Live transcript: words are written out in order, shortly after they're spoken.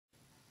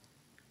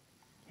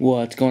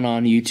What's going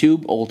on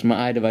YouTube?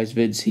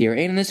 UltimateiDeviceVids here,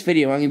 and in this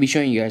video I'm going to be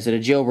showing you guys how to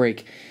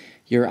jailbreak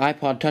your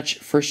iPod Touch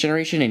first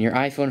generation and your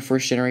iPhone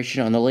first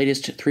generation on the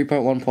latest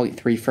 3.1.3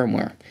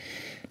 firmware.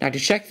 Now to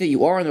check that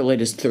you are on the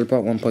latest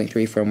 3.1.3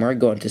 firmware,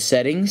 go into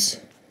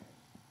Settings,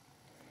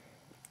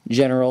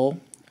 General,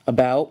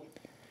 About,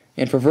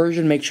 and for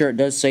version make sure it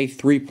does say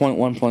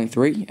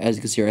 3.1.3, as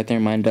you can see right there,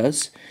 mine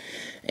does.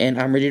 And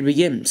I'm ready to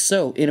begin.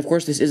 So, and of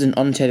course this is an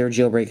untethered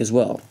jailbreak as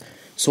well.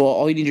 So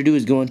all you need to do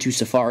is go into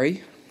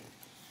Safari,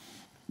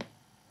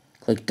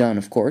 click Done,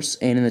 of course,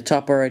 and in the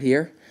top bar right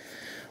here,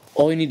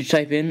 all you need to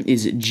type in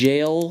is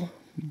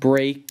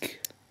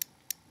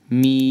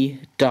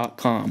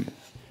jailbreakme.com.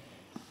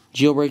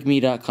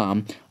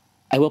 Jailbreakme.com.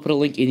 I will put a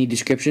link in the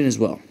description as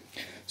well.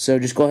 So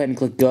just go ahead and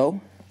click Go.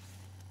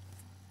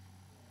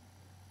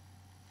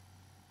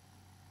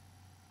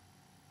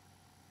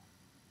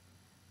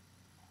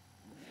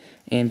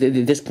 And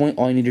at this point,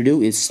 all you need to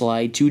do is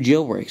slide to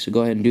jailbreak. So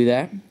go ahead and do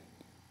that.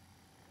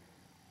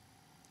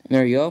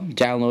 There you go,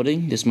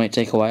 downloading. This might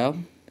take a while.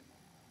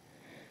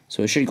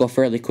 So it should go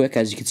fairly quick,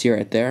 as you can see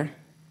right there.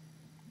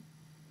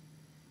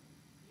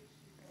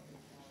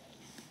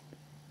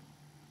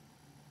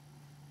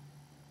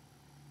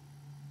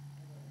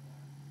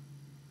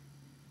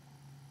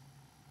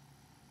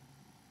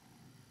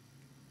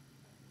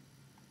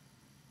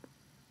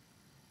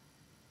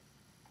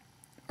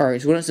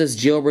 Alright, so when it says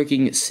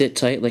jailbreaking sit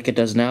tight like it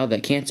does now,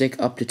 that can take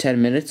up to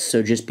 10 minutes,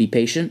 so just be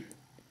patient.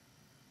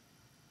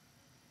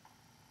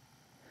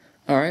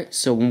 Alright,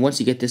 so once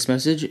you get this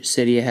message,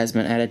 Cydia has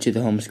been added to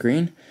the home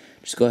screen.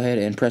 Just go ahead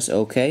and press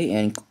OK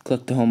and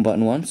click the home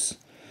button once.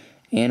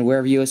 And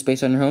wherever you have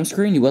space on your home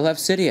screen, you will have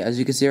Cydia, as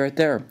you can see right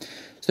there.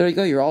 So there you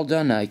go, you're all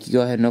done now. You can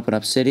go ahead and open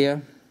up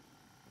Cydia.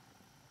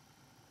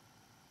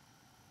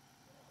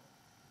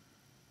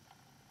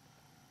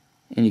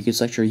 And you can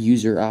select your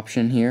user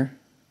option here.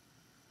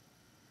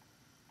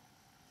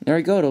 There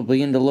we go, it'll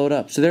begin to load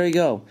up. So there you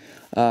go.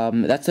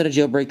 That's how to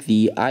jailbreak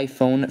the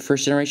iPhone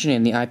first generation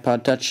and the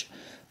iPod Touch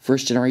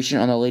first generation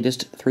on the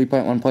latest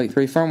 3.1.3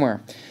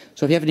 firmware.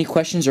 So if you have any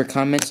questions or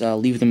comments,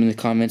 leave them in the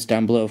comments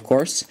down below, of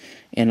course.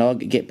 And I'll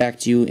get back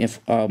to you if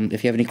you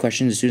have any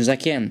questions as soon as I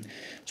can.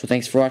 So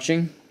thanks for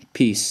watching.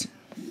 Peace.